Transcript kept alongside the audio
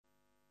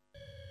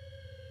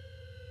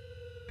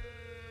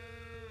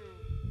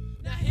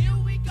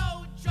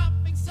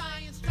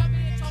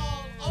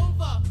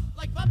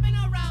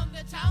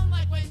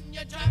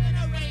you're driving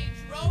a Range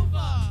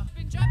Rover.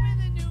 Been driving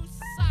the new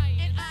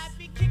Science, and I've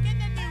been kicking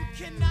the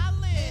new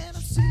knowledge. And I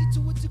see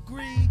to a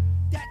degree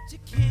that you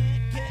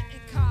can't get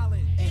in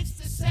college. It's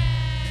the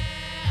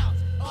sound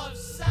of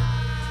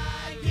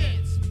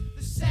science.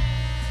 The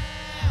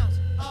sound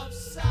of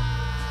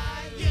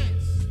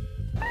science.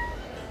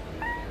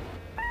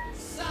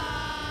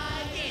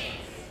 Science.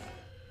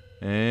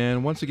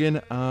 And once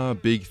again, a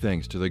big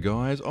thanks to the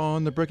guys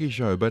on The Brekkie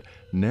Show. But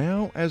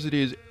now, as it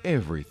is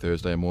every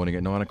Thursday morning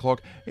at 9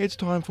 o'clock, it's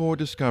time for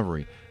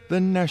Discovery, the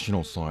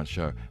national science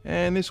show.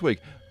 And this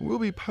week, we'll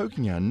be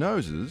poking our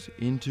noses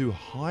into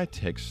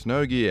high-tech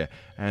snow gear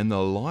and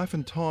the life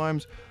and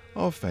times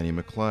of Fanny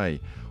Macleay,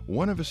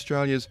 one of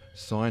Australia's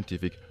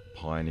scientific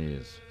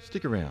pioneers.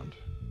 Stick around.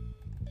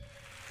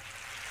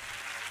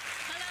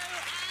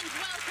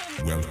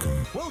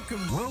 Welcome.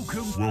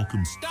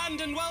 Stand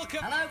and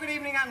welcome. Hello, good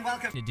evening and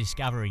welcome to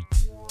Discovery.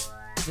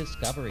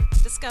 Discovery.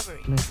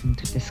 Listen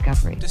to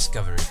Discovery.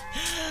 Discovery.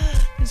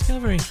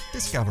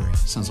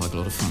 Sounds like a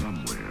lot of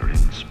fun. Somewhere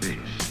in space,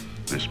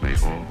 this may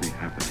all be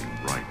happening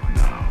right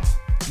now.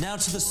 Now,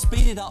 to the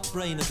speeded up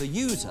brain of a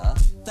user,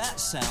 that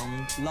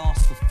sound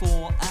lasts for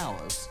 4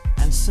 hours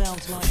and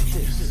sounds like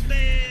this.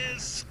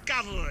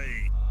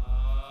 Discovery.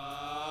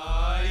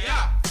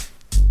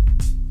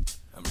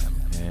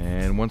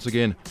 And once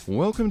again,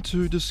 welcome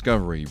to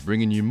Discovery,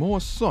 bringing you more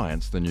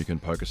science than you can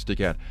poke a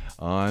stick at.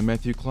 I'm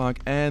Matthew Clark,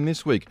 and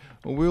this week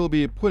we'll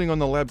be putting on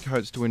the lab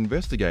coats to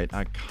investigate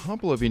a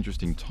couple of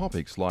interesting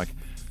topics like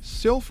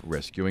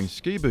self-rescuing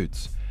ski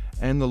boots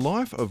and the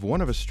life of one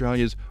of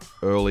Australia's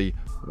early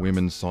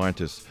women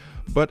scientists.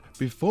 But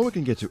before we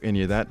can get to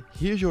any of that,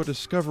 here's your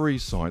Discovery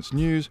Science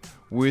News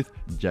with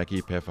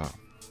Jackie Peffer.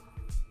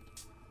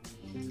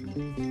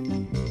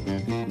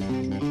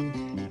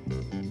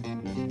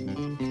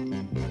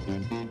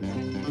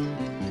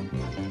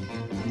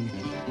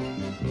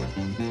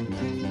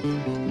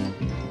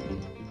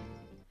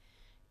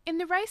 In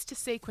the race to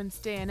sequence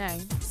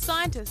DNA,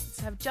 scientists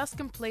have just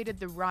completed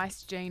the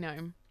rice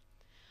genome.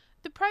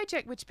 The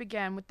project, which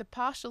began with the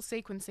partial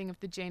sequencing of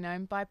the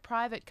genome by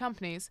private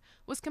companies,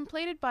 was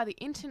completed by the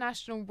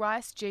International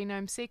Rice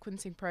Genome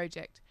Sequencing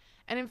Project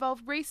and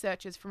involved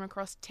researchers from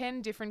across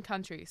 10 different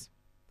countries.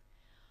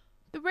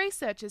 The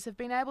researchers have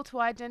been able to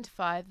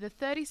identify the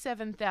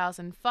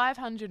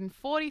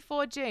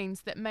 37,544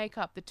 genes that make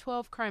up the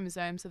 12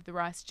 chromosomes of the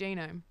rice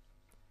genome.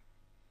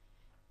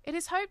 It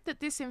is hoped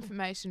that this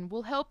information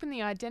will help in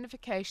the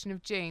identification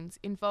of genes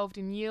involved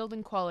in yield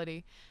and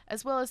quality,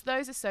 as well as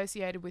those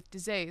associated with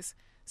disease,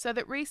 so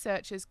that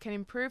researchers can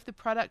improve the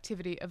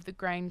productivity of the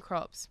grain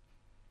crops.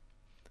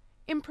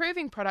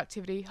 Improving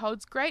productivity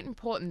holds great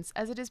importance,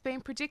 as it has been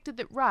predicted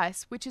that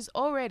rice, which is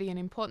already an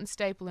important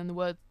staple in the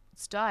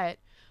world's diet,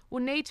 will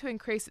need to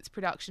increase its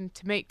production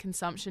to meet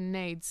consumption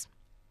needs.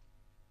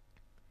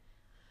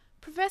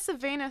 Professor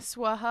Veena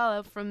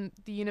Swahala from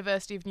the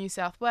University of New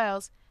South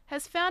Wales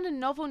has found a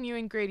novel new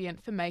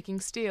ingredient for making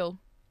steel.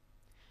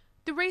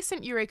 The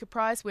recent Eureka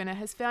Prize winner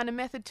has found a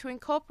method to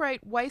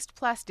incorporate waste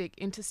plastic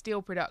into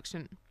steel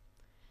production.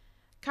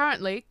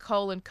 Currently,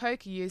 coal and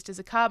coke are used as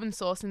a carbon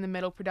source in the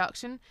metal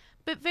production,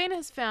 but Veena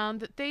has found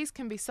that these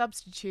can be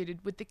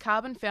substituted with the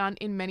carbon found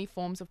in many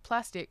forms of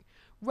plastic,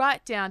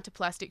 right down to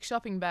plastic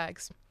shopping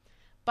bags,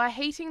 by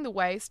heating the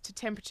waste to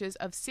temperatures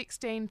of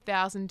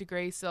 16,000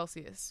 degrees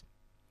Celsius.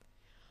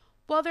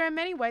 While there are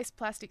many waste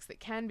plastics that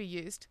can be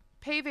used,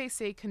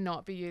 PVC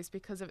cannot be used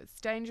because of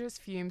its dangerous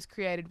fumes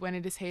created when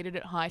it is heated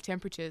at high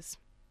temperatures.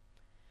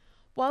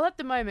 While at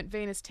the moment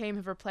Veena's team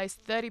have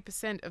replaced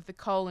 30% of the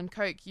coal and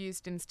coke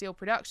used in steel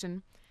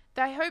production,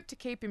 they hope to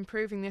keep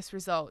improving this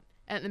result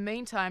and in the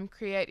meantime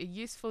create a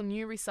useful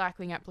new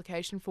recycling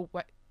application for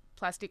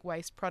plastic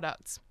waste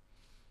products.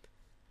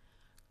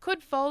 Could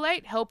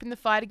folate help in the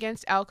fight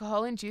against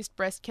alcohol-induced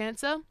breast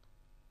cancer?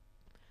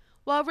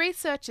 While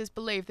researchers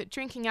believe that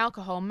drinking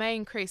alcohol may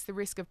increase the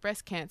risk of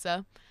breast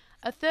cancer,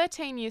 a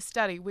 13-year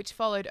study which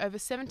followed over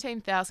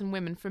 17,000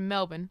 women from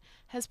Melbourne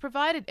has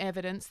provided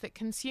evidence that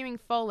consuming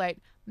folate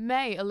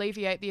may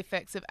alleviate the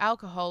effects of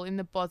alcohol in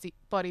the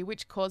body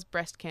which cause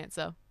breast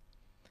cancer.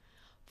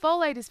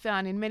 Folate is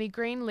found in many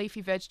green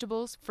leafy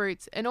vegetables,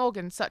 fruits and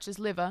organs such as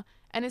liver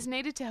and is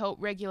needed to help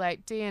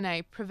regulate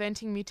DNA,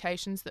 preventing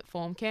mutations that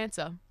form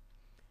cancer.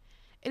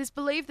 It is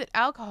believed that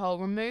alcohol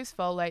removes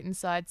folate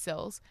inside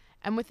cells,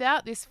 and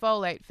without this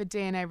folate for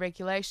DNA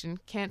regulation,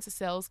 cancer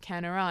cells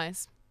can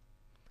arise.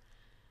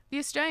 The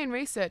Australian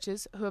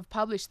researchers, who have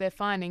published their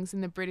findings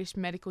in the British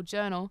Medical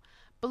Journal,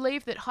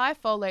 believe that high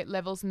folate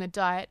levels in the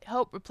diet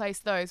help replace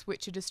those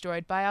which are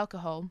destroyed by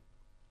alcohol.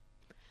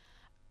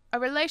 A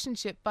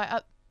relationship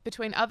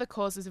between other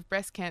causes of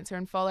breast cancer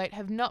and folate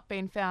have not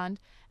been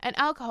found, and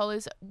alcohol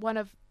is one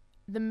of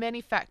the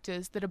many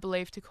factors that are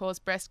believed to cause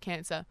breast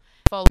cancer,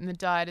 folate in the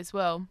diet as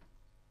well.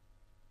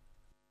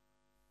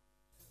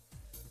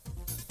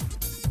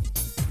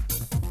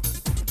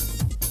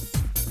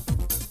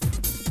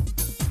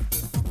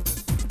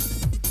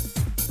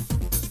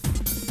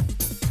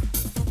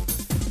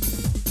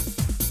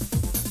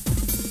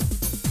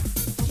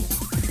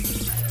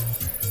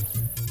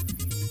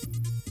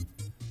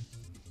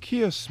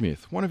 Keir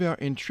Smith, one of our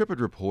intrepid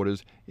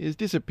reporters, is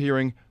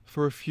disappearing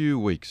for a few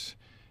weeks.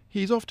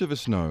 He's off to the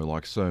snow,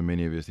 like so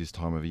many of us this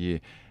time of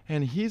year,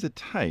 and here's a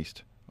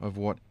taste of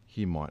what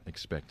he might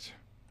expect.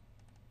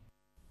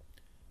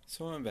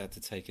 So I'm about to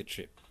take a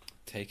trip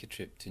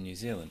to New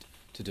Zealand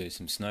to do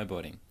some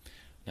snowboarding.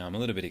 Now I'm a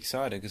little bit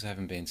excited because I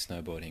haven't been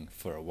snowboarding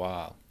for a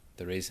while.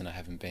 The reason I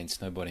haven't been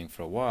snowboarding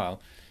for a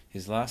while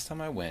is last time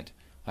I went,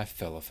 I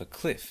fell off a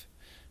cliff.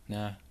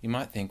 Now, you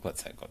might think,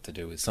 what's that got to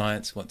do with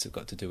science? What's it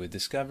got to do with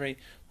discovery?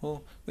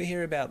 Well, we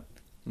hear about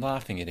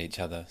laughing at each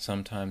other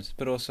sometimes,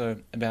 but also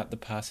about the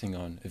passing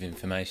on of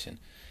information.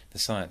 The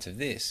science of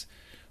this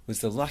was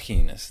the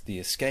luckiness, the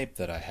escape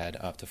that I had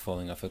after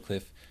falling off a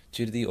cliff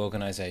due to the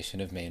organisation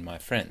of me and my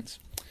friends.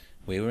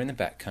 We were in the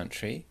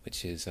backcountry,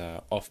 which is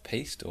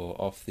off-piste or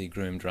off the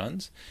groomed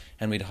runs,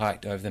 and we'd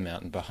hiked over the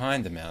mountain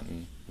behind the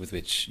mountain with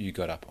which you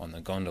got up on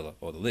the gondola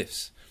or the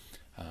lifts.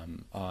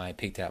 I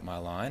picked out my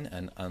line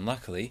and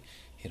unluckily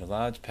hit a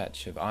large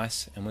patch of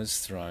ice and was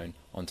thrown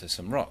onto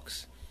some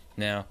rocks.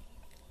 Now,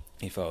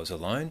 if I was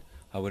alone,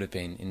 I would have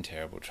been in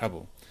terrible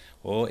trouble.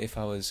 Or if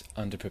I was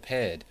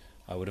underprepared,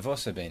 I would have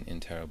also been in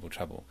terrible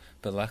trouble.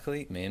 But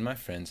luckily, me and my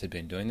friends had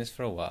been doing this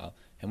for a while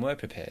and were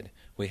prepared.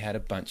 We had a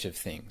bunch of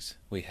things.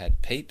 We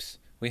had peeps,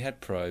 we had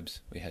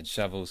probes, we had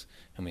shovels,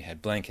 and we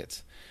had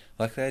blankets.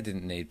 Luckily, I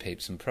didn't need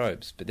peeps and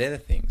probes, but they're the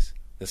things,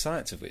 the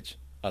science of which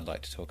I'd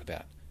like to talk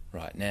about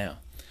right now.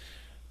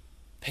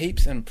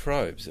 Peeps and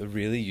probes are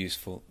really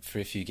useful for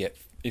if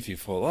you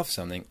fall off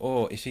something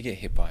or if you get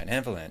hit by an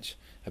avalanche.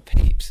 A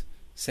peeps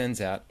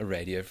sends out a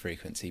radio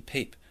frequency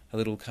peep, a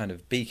little kind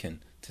of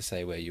beacon to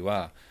say where you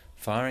are,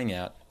 firing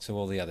out so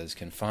all the others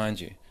can find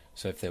you.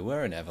 So if there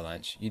were an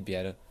avalanche, you'd be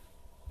able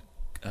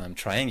to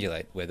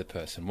triangulate where the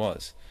person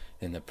was.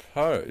 Then the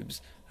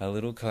probes are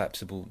little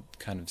collapsible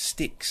kind of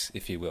sticks,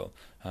 if you will.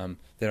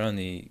 They're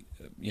only,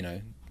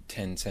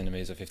 10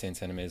 centimetres or 15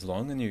 centimetres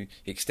long, and you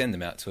extend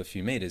them out to a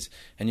few metres,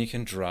 and you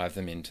can drive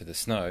them into the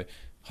snow,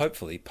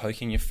 hopefully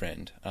poking your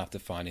friend after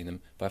finding them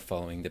by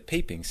following the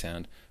peeping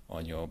sound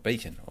on your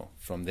beacon, or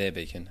from their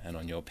beacon and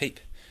on your peep.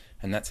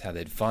 And that's how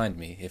they'd find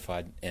me if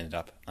I'd ended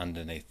up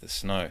underneath the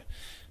snow.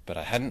 But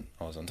I hadn't.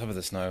 I was on top of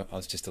the snow. I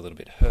was just a little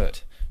bit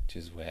hurt, which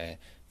is where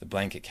the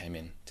blanket came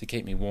in to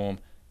keep me warm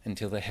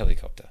until the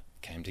helicopter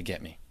came to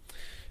get me.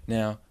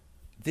 Now,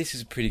 this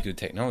is pretty good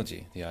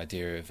technology, the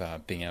idea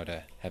of being able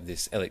to have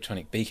this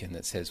electronic beacon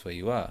that says where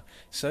you are.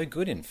 So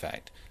good, in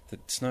fact,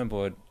 that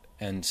snowboard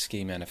and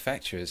ski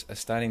manufacturers are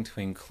starting to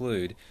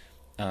include,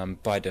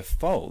 by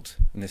default,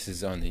 and this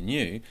is only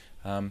new,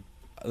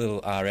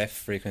 little RF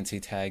frequency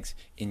tags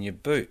in your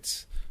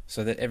boots,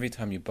 so that every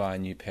time you buy a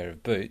new pair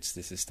of boots,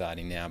 this is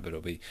starting now, but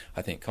it'll be,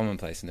 I think,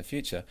 commonplace in the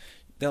future,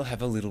 they'll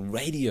have a little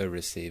radio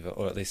receiver,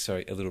 or at least,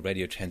 a little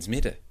radio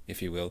transmitter,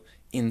 if you will,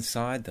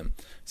 inside them.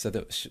 So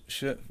that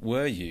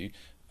were you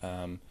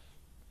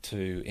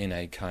in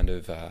a kind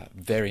of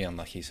very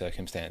unlucky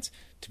circumstance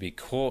to be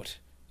caught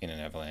in an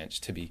avalanche,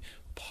 to be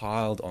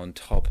piled on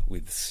top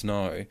with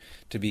snow,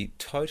 to be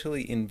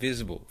totally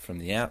invisible from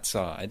the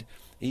outside,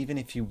 even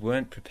if you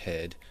weren't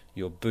prepared,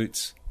 your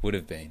boots would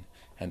have been.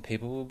 And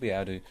people will be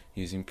able to,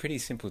 using pretty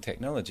simple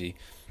technology,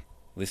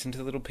 listen to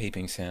the little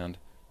peeping sound,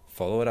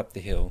 follow it up the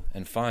hill,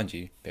 and find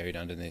you buried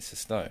underneath the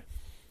snow.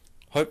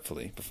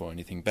 Hopefully, before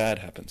anything bad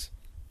happens.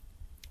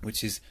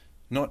 Which is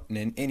not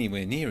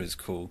anywhere near as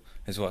cool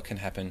as what can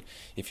happen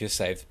if you're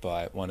saved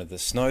by one of the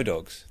snow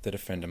dogs that a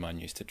friend of mine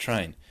used to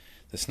train.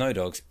 The snow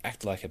dogs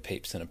act like a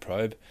peeps and a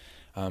probe,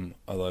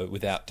 although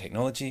without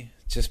technology,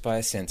 just by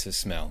a sense of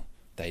smell.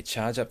 They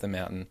charge up the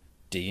mountain,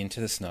 dig into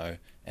the snow,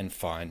 and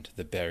find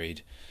the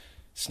buried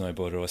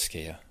snowboarder or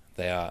skier.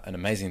 They are an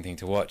amazing thing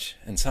to watch,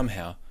 and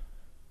somehow,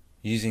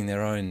 using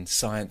their own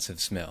science of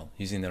smell,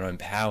 using their own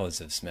powers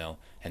of smell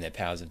and their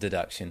powers of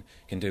deduction,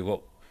 can do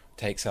what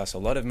takes us a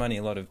lot of money,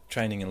 a lot of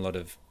training, and a lot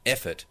of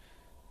effort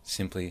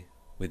simply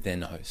with their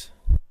nose.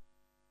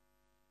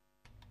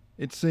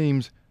 It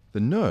seems the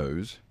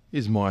nose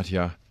is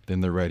mightier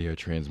than the radio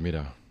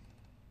transmitter.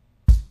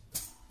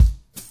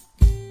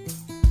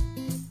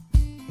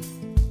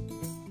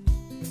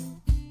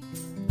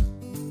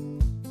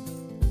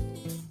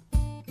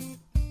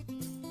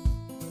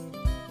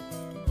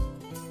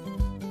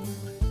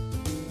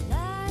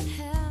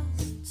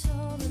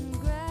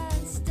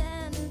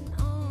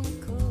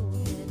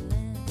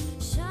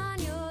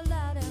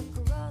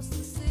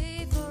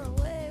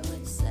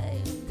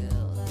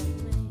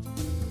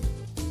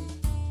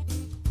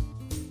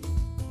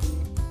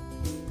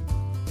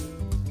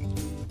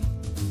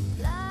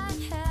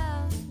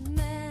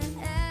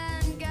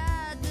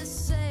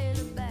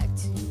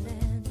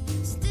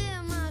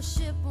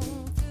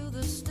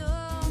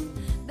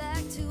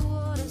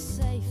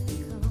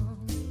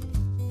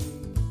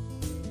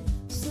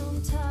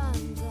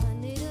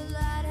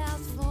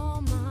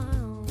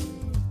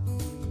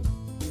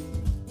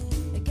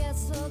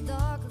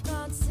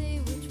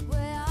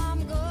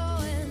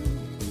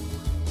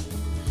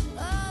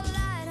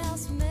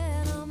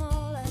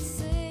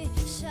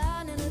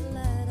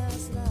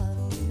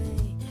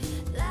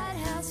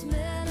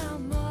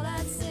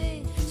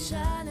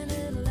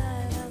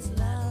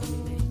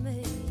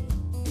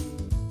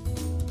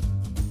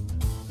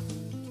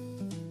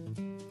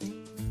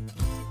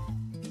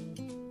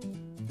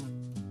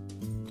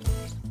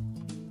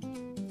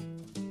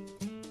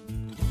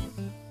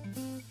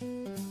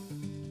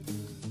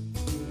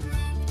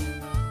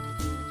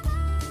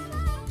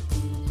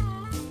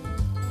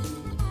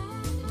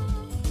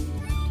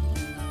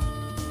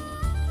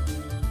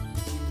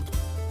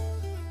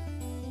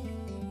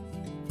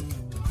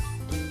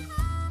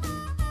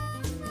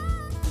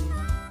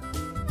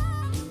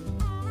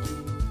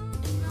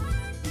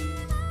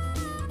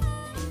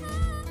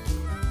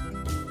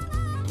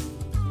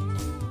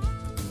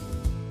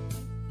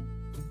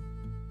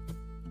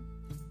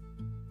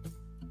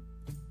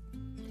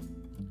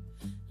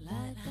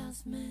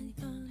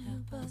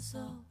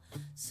 soul.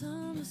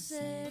 Some will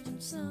sage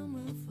and some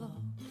will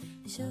fall,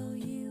 show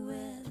you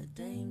where the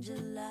danger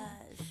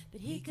lies.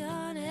 But he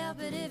can't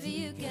help it if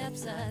you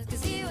capsize,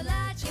 'cause he will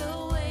light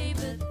your way,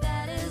 but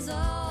that is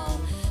all.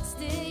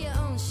 Steer your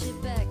own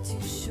ship back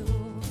to shore.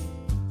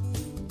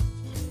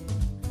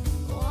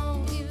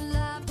 Won't you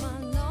light my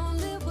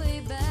lonely way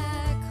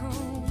back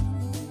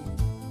home?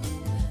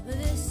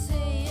 This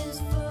sea is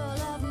full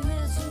of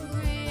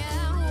misery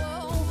and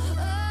woe.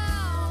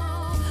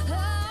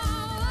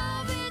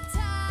 Oh, be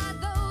tired,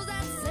 those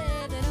that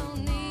say they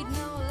don't need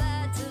no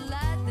light to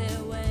light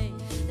their way.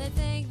 They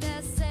think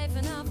they're safe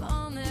enough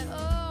on their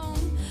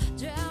own,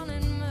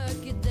 drowning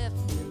murky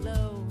depths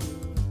below.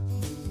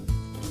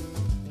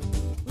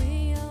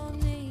 We all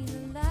need a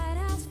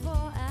lighthouse for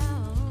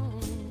our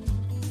own.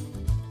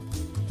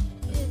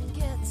 It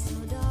gets so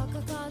dark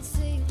I can't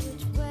see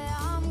which way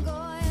I'm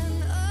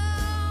going.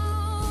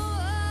 Oh,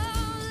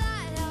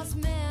 lighthouse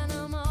man,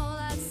 I'm all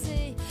I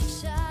see.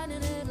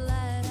 Shining it,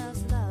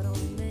 lighthouse light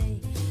on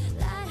me.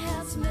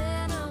 Lighthouse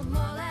man, I'm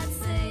all I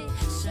see.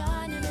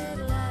 Shining it,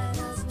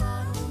 lighthouse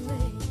light on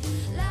me.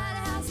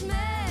 Lighthouse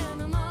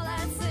man, I'm all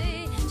I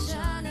see.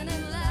 Shining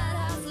it,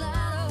 lighthouse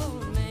light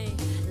on me.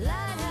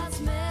 Lighthouse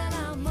man,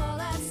 I'm all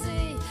I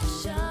see.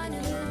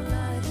 Shining it,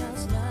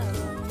 lighthouse light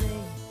on me.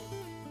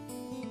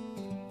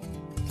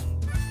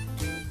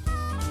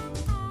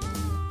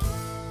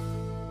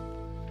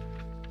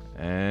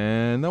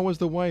 And that was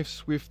the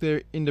Waifs with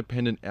their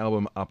independent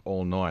album Up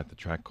All Night, the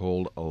track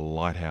called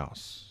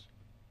Lighthouse.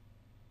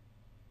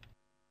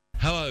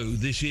 Hello,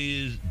 this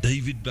is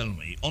David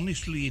Bellamy.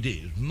 Honestly, it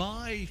is.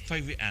 My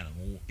favourite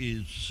animal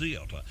is sea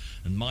otter,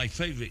 and my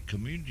favourite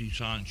community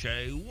science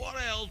show,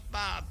 what else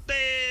but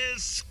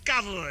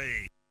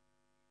Discovery?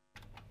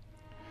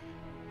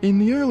 In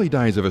the early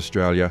days of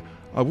Australia,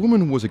 a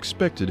woman was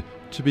expected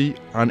to be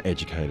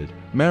uneducated,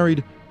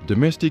 married,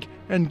 domestic,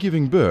 and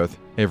giving birth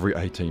every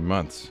 18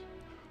 months.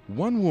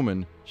 One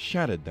woman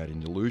shattered that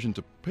illusion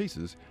to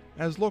pieces,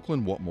 as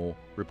Lachlan Watmore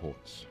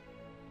reports.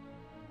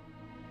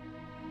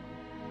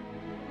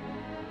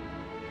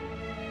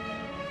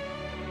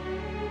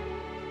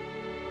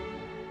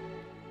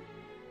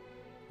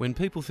 When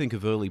people think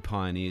of early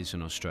pioneers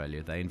in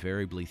Australia, they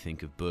invariably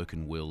think of Burke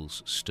and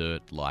Wills,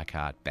 Sturt,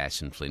 Leichhardt,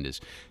 Bass and Flinders,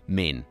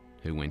 men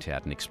who went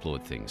out and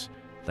explored things.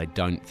 They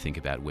don't think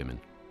about women.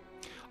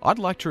 I'd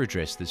like to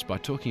address this by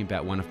talking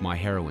about one of my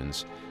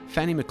heroines,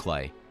 Fanny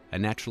Macleay, a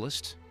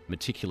naturalist,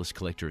 meticulous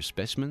collector of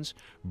specimens,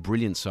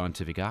 brilliant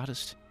scientific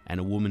artist, and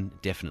a woman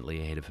definitely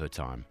ahead of her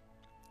time.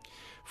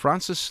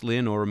 Frances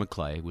Leonora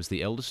Macleay was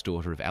the eldest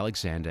daughter of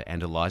Alexander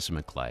and Eliza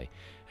Macleay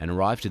and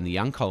arrived in the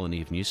young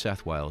colony of New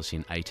South Wales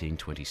in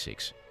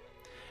 1826.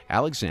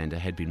 Alexander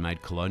had been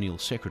made colonial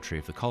secretary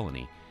of the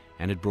colony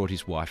and had brought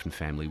his wife and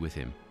family with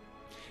him.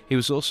 He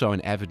was also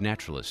an avid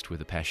naturalist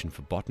with a passion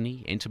for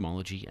botany,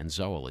 entomology and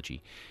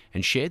zoology,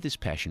 and shared this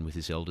passion with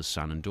his eldest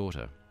son and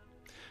daughter.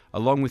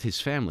 Along with his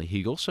family,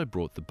 he also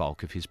brought the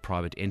bulk of his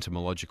private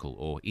entomological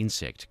or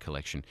insect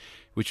collection,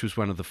 which was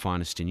one of the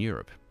finest in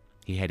Europe.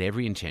 He had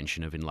every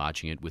intention of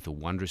enlarging it with the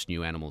wondrous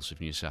new animals of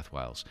New South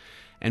Wales,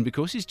 and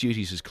because his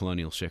duties as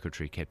colonial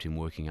secretary kept him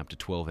working up to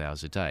 12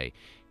 hours a day,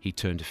 he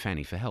turned to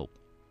Fanny for help.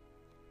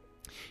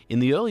 In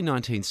the early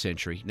 19th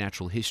century,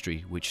 natural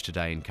history, which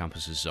today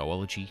encompasses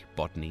zoology,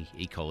 botany,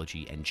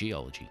 ecology and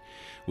geology,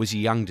 was a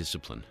young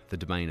discipline, the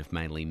domain of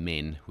mainly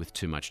men with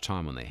too much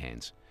time on their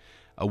hands.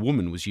 A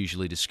woman was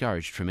usually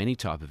discouraged from any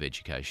type of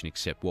education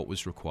except what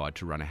was required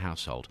to run a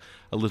household,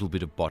 a little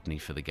bit of botany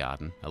for the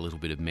garden, a little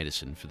bit of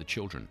medicine for the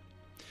children.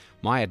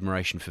 My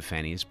admiration for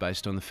Fanny is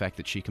based on the fact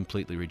that she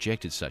completely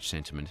rejected such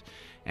sentiment,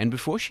 and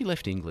before she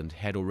left England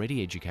had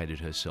already educated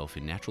herself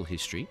in natural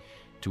history,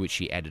 to which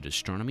she added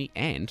astronomy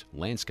and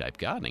landscape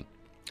gardening.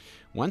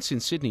 Once in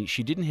Sydney,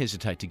 she didn't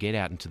hesitate to get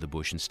out into the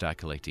bush and start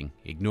collecting,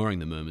 ignoring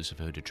the murmurs of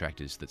her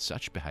detractors that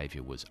such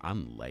behaviour was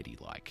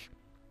unladylike.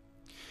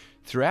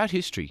 Throughout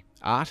history,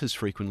 art has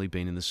frequently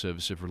been in the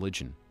service of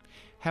religion.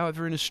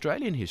 However, in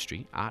Australian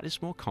history, art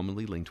is more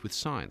commonly linked with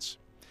science.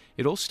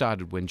 It all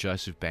started when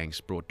Joseph Banks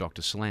brought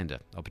Dr. Solander,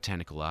 a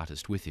botanical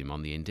artist, with him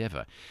on the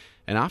Endeavour,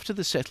 and after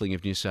the settling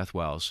of New South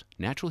Wales,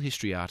 natural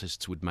history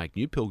artists would make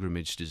new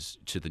pilgrimages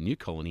to the new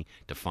colony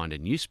to find a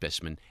new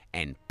specimen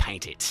and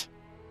paint it.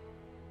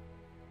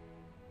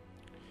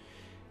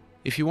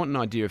 If you want an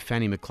idea of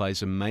Fanny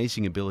Macleay's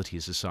amazing ability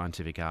as a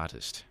scientific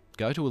artist,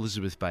 go to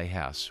Elizabeth Bay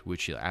House,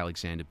 which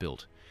Alexander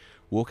built.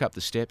 Walk up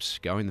the steps,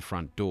 go in the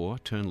front door,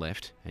 turn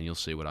left, and you'll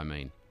see what I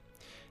mean.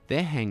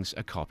 There hangs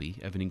a copy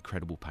of an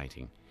incredible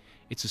painting.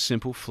 It's a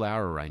simple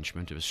flower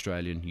arrangement of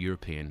Australian,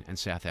 European and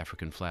South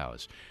African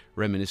flowers,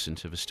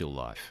 reminiscent of a still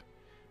life.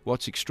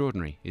 What's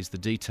extraordinary is the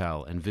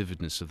detail and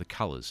vividness of the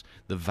colours,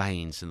 the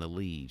veins and the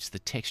leaves, the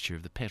texture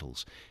of the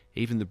petals,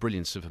 even the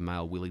brilliance of a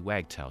male willy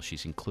wagtail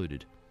she's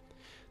included.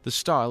 The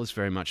style is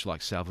very much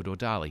like Salvador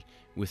Dali,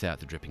 without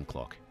the dripping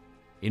clock.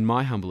 In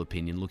my humble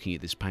opinion, looking at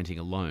this painting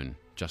alone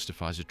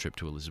justifies a trip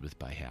to Elizabeth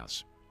Bay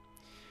House.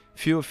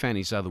 Few of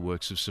Fanny's other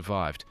works have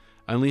survived.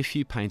 Only a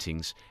few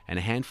paintings and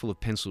a handful of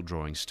pencil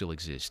drawings still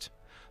exist.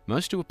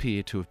 most who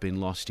appear to have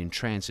been lost in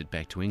transit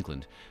back to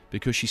England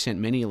because she sent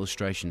many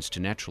illustrations to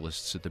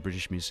naturalists at the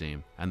British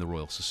Museum and the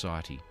Royal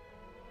Society.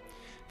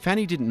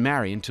 Fanny didn't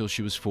marry until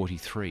she was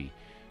 43.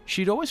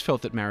 She'd always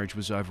felt that marriage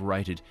was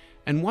overrated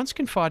and once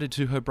confided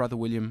to her brother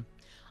William,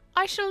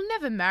 "I shall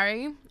never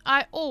marry.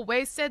 I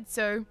always said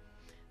so.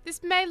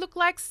 This may look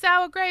like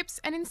sour grapes,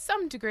 and in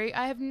some degree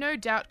I have no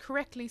doubt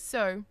correctly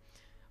so.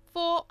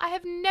 For I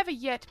have never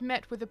yet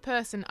met with a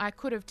person I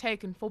could have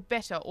taken for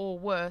better or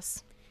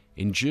worse."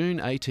 In June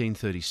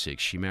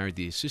 1836, she married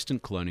the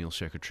Assistant Colonial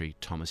Secretary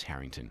Thomas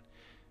Harrington.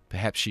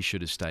 Perhaps she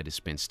should have stayed a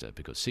spinster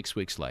because 6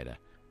 weeks later,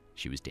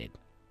 she was dead.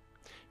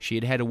 She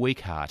had had a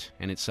weak heart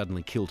and it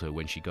suddenly killed her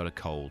when she got a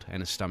cold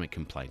and a stomach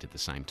complaint at the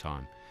same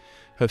time.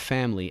 Her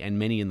family and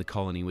many in the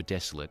colony were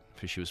desolate,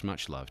 for she was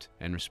much loved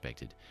and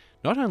respected,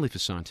 not only for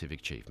scientific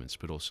achievements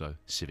but also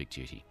civic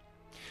duty.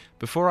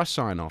 Before I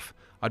sign off,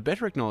 I'd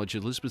better acknowledge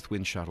Elizabeth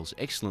Windschuttle's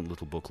excellent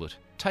little booklet,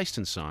 Taste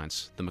and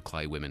Science, The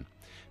Macleay Women.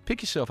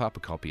 Pick yourself up a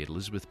copy at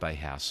Elizabeth Bay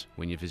House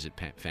when you visit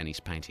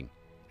Fanny's painting.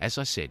 As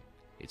I said,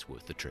 it's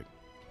worth the trip.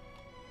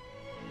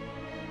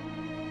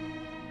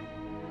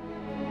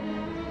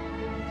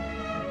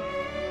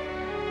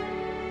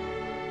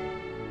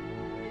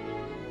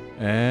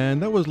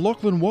 And that was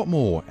Lachlan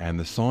Watmore and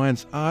the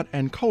science, art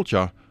and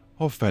culture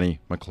of Fanny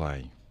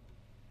Macleay.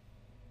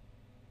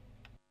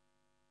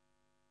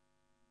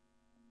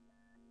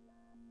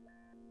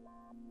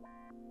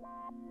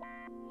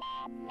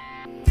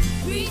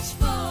 Reach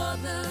for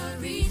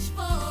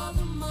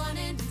the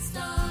morning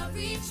star.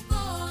 Reach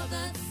for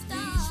the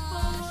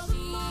star.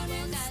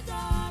 Morning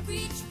star.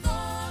 Reach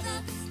for the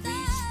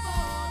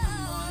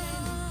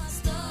morning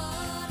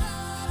star.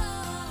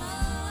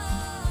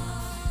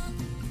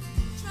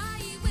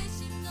 Try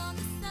wishing on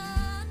the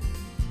sun.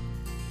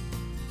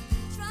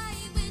 Try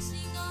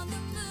wishing on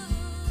the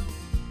moon.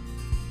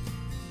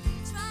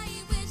 Try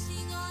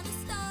wishing on a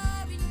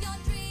star, and your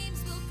dreams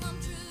will come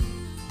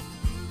true.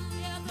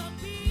 Ever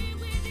be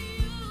with you.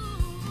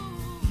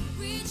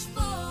 Reach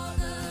for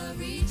the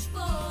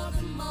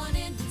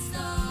morning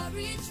star.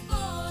 Reach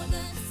for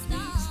the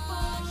star.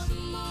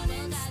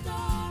 Morning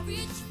star.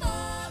 Reach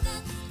for the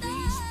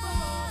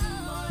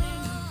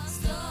morning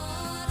star.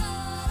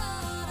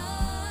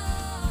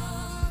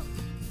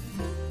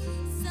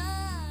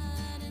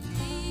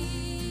 Suddenly,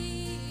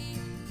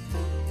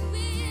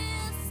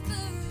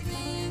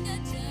 whispering a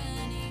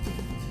journey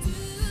to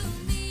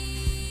me,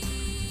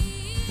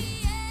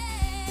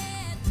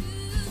 yeah, to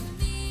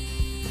me,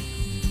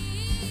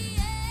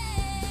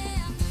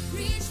 yeah.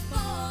 Reach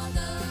for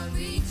the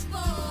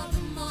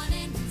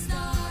morning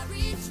star.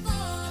 Reach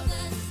for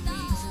the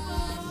star.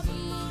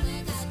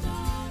 Morning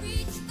star.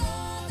 Reach for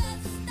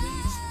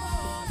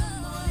the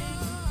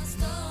morning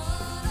star.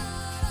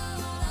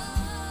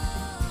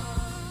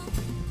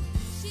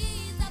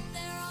 She's up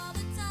there all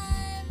the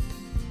time.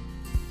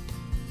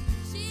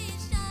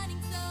 She's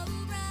shining so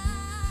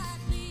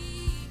brightly.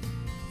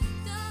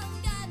 Don't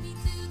guide me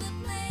to the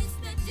place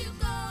that you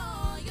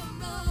call your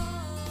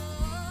own.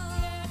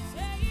 Yeah,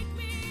 take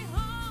me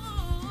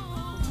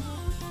home.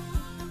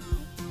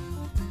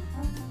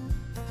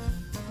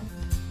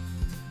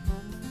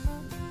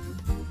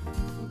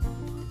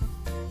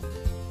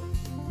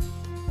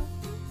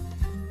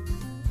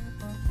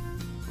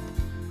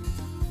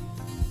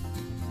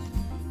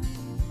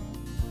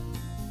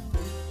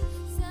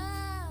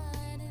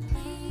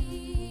 Suddenly,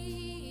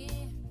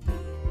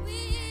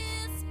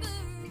 whispering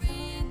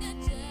a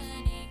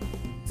journey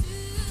to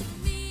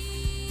me,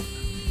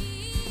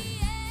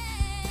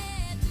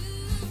 yeah, to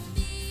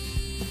me,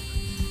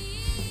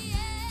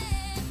 yeah,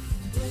 to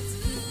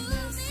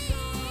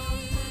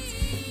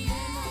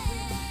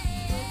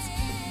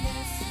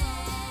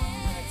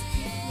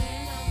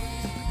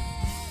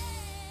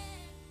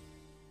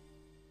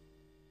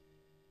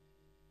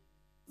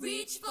me,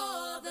 Reach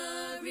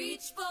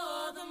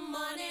for the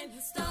morning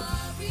star.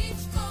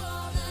 Reach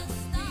for the morning star. Reach for the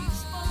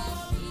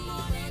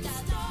morning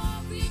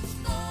star. Reach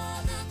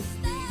for the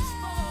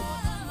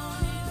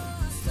morning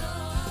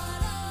star.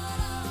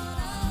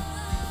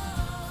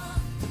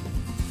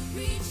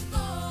 Reach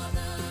for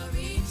the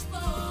morning star. Reach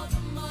for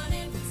the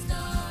morning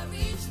star.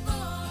 Reach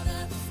for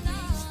the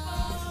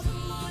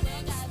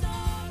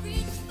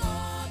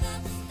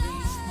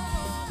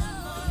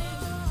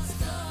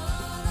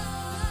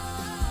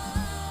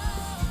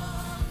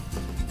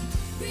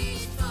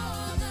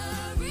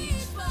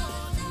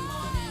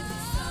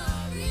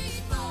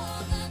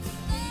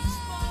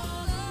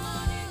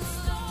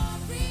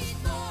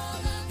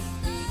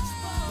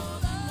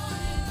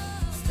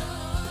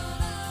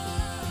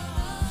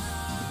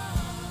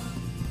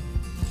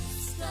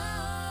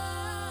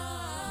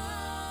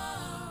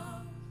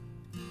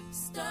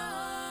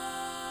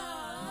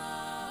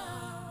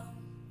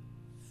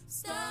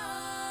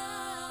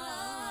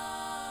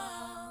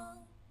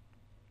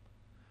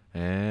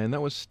And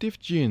that was Stiff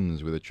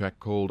Gins with a track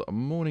called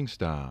Morning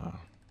Star.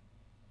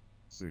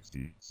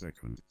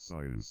 60-second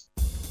silence.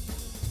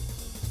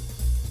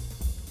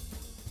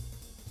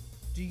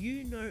 Do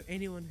you know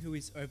anyone who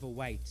is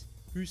overweight,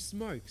 who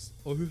smokes,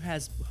 or who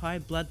has high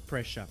blood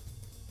pressure?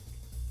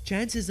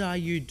 Chances are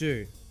you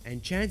do,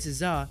 and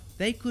chances are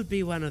they could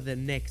be one of the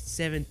next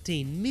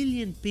 17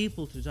 million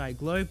people to die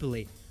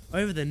globally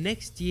over the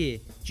next year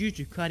due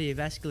to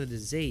cardiovascular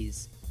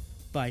disease.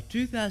 By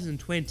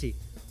 2020,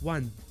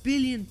 1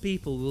 billion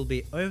people will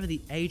be over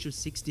the age of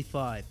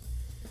 65,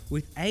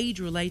 with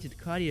age-related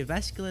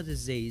cardiovascular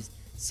disease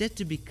set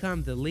to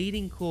become the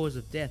leading cause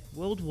of death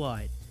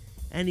worldwide,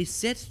 and is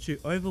set to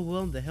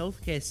overwhelm the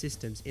healthcare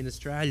systems in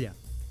Australia.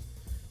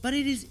 But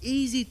it is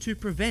easy to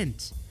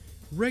prevent.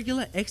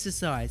 Regular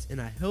exercise and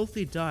a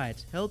healthy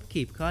diet help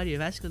keep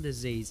cardiovascular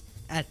disease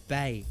at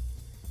bay.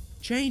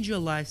 Change your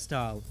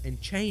lifestyle and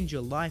change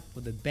your life for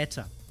the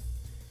better.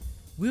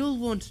 We all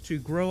want to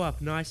grow up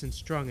nice and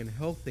strong and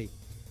healthy,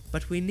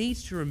 but we need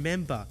to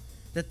remember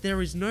that there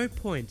is no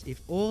point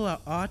if all our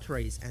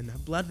arteries and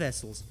blood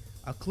vessels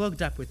are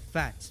clogged up with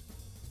fat.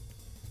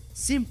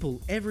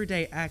 Simple,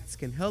 everyday acts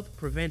can help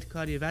prevent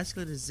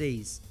cardiovascular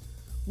disease.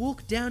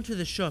 Walk down to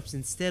the shops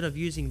instead of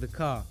using the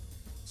car.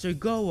 So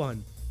go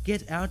on,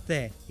 get out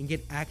there and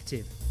get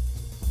active.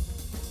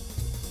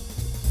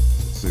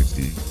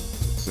 60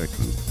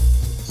 Second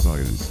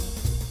Science.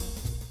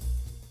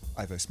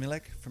 Ivo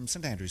Smilek from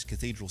St Andrew's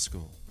Cathedral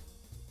School.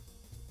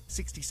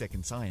 60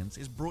 Second Science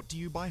is brought to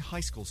you by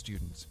high school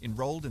students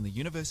enrolled in the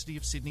University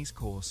of Sydney's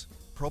course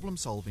Problem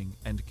Solving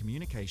and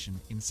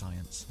Communication in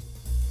Science.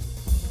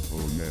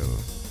 Oh yeah.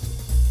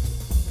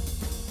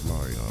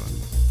 Right on.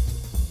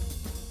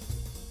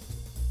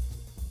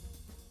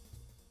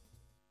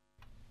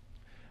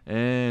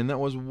 And that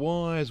was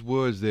wise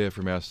words there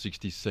from our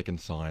 60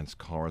 Second Science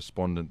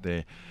correspondent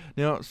there.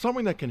 Now,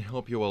 something that can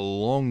help you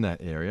along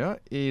that area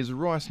is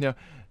rice. Now,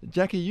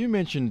 Jackie, you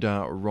mentioned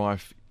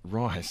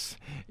rice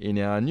in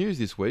our news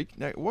this week.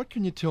 Now, what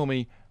can you tell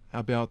me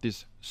about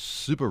this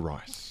super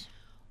rice?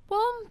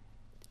 Well,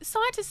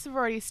 scientists have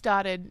already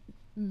started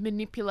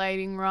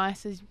manipulating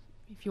rice, as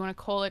if you want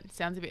to call it. It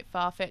sounds a bit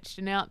far-fetched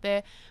and out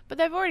there, but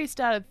they've already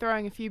started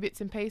throwing a few bits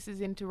and pieces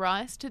into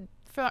rice to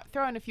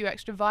throw in a few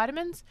extra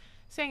vitamins.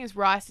 Seeing as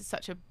rice is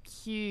such a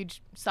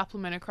huge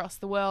supplement across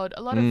the world,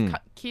 a lot of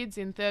kids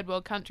in third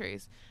world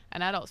countries,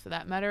 and adults for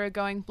that matter, are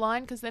going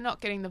blind because they're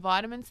not getting the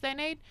vitamins they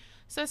need.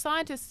 So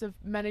scientists have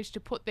managed to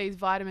put these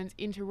vitamins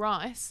into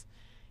rice,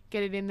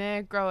 get it in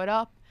there, grow it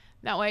up.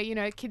 That way,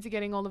 kids are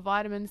getting all the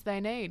vitamins they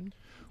need.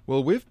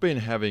 Well, we've been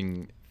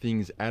having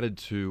things added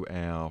to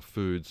our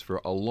foods for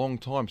a long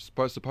time,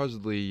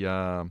 supposedly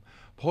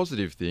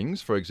positive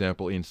things. For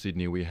example, in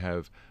Sydney we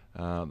have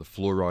the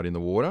fluoride in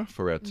the water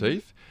for our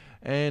teeth.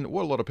 And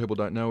what a lot of people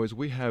don't know is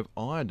we have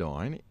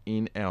iodine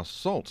in our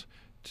salt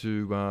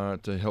to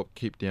help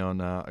keep down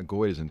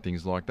goiters and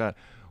things like that.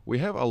 We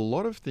have a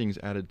lot of things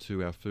added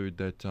to our food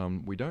that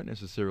we don't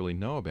necessarily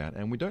know about,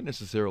 and we don't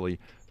necessarily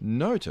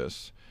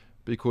notice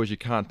because you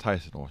can't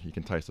taste it, or you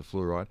can taste the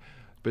fluoride,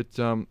 but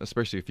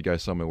especially if you go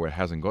somewhere where it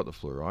hasn't got the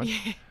fluoride.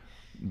 Yeah.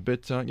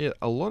 But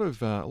a lot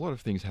of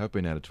things have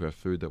been added to our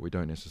food that we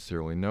don't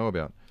necessarily know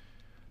about.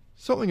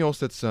 Something else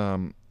that's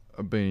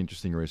been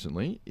interesting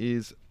recently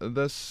is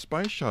the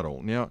space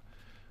shuttle. Now,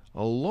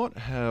 a lot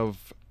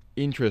of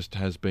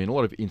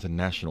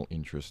international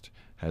interest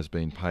has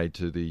been paid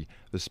to the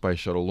space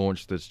shuttle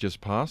launch that's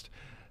just passed,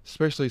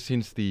 especially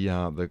since the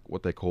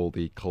what they call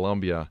the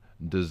Columbia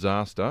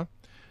disaster,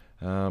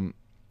 when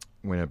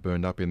it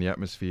burned up in the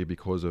atmosphere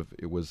because of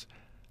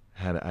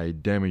had a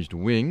damaged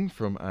wing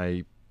from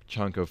a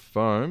chunk of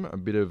foam, a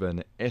bit of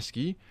an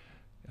esky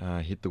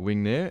hit the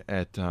wing there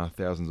at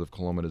thousands of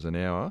kilometres an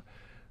hour.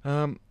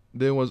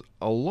 There was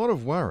a lot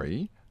of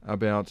worry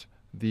about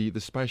the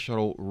space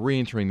shuttle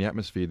re-entering the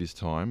atmosphere this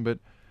time, but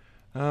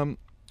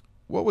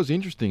what was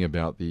interesting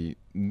about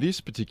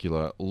this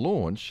particular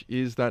launch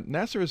is that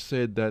NASA has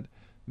said that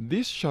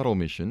this shuttle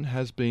mission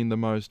has been the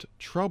most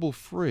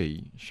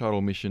trouble-free shuttle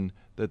mission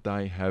that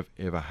they have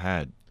ever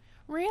had.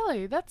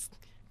 Really? That's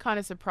kind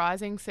of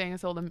surprising, seeing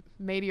as all the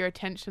media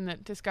attention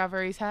that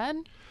Discovery's had.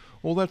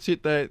 Well, that's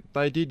it.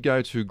 They did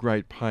go to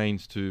great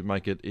pains to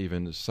make it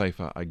even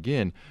safer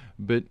again,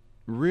 but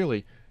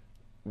really,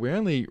 we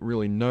only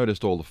really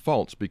noticed all the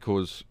faults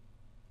because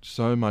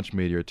so much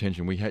media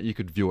attention. You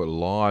could view it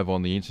live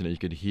on the internet. You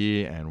could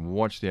hear and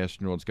watch the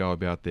astronauts go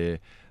about their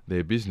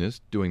business,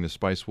 doing the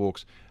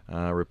spacewalks,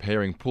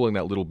 repairing, pulling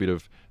that little bit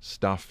of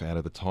stuff out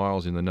of the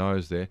tiles in the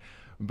nose there.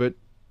 But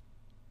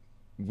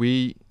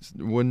we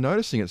were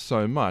noticing it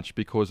so much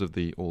because of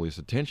all this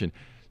attention.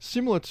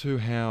 Similar to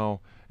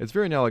how it's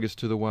very analogous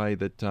to the way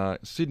that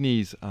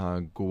Sydney's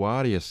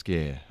Guardia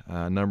scare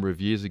a number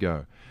of years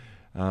ago.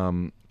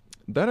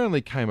 That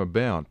only came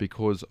about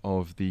because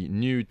of the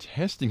new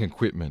testing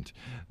equipment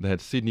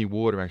that Sydney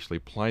Water actually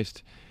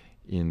placed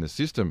in the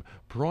system.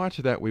 Prior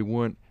to that,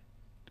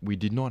 we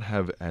did not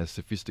have as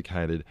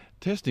sophisticated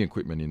testing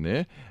equipment in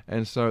there,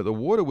 and so the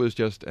water was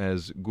just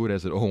as good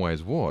as it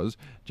always was,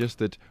 just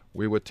that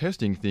we were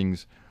testing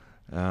things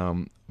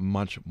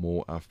much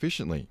more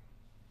efficiently.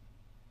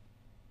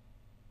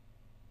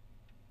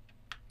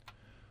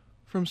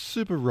 From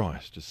super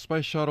rice to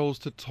space shuttles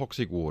to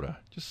toxic water,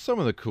 just some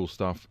of the cool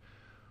stuff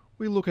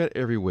we look at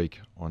every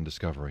week on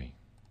Discovery.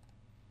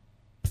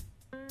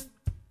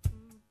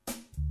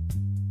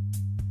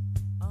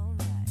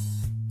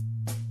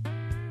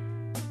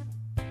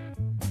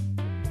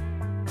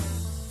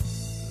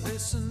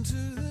 Listen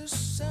to the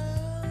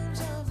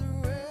sounds of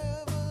the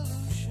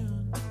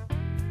revolution.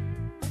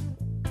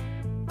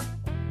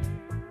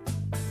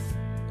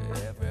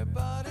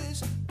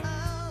 Everybody's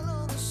out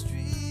on the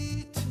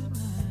street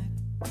tonight.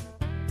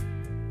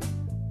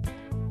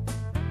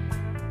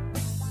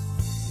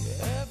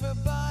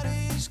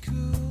 Everybody's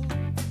cool.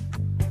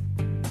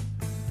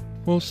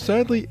 Well,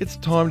 sadly, it's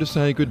time to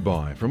say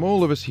goodbye from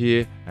all of us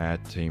here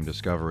at Team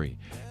Discovery.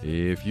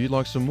 If you'd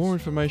like some more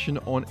information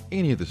on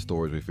any of the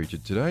stories we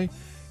featured today,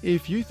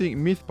 if you think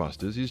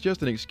Mythbusters is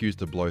just an excuse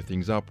to blow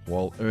things up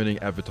while earning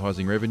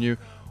advertising revenue,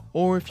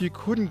 or if you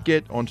couldn't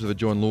get onto the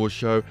John Laws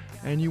Show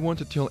and you want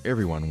to tell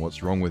everyone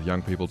what's wrong with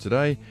young people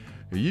today,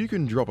 you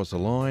can drop us a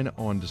line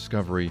on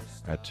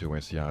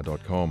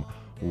discovery@2ser.com.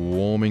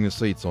 Warming the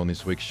seats on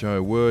this week's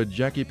show were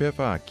Jackie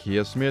Peffer,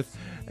 Kia Smith,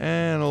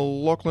 and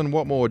Lachlan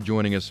Watmore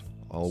joining us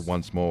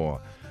once more.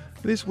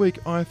 This week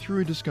I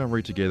threw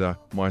Discovery together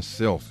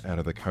myself out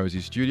of the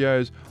cosy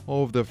studios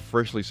of the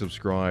freshly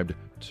subscribed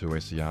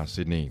 2SER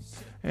Sydney.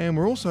 And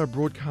we're also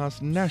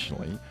broadcast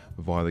nationally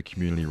via the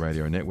Community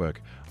Radio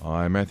Network.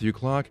 I'm Matthew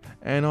Clark,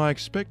 and I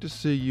expect to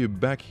see you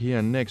back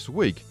here next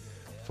week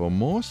for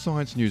more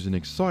science news and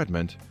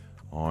excitement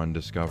on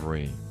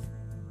Discovery.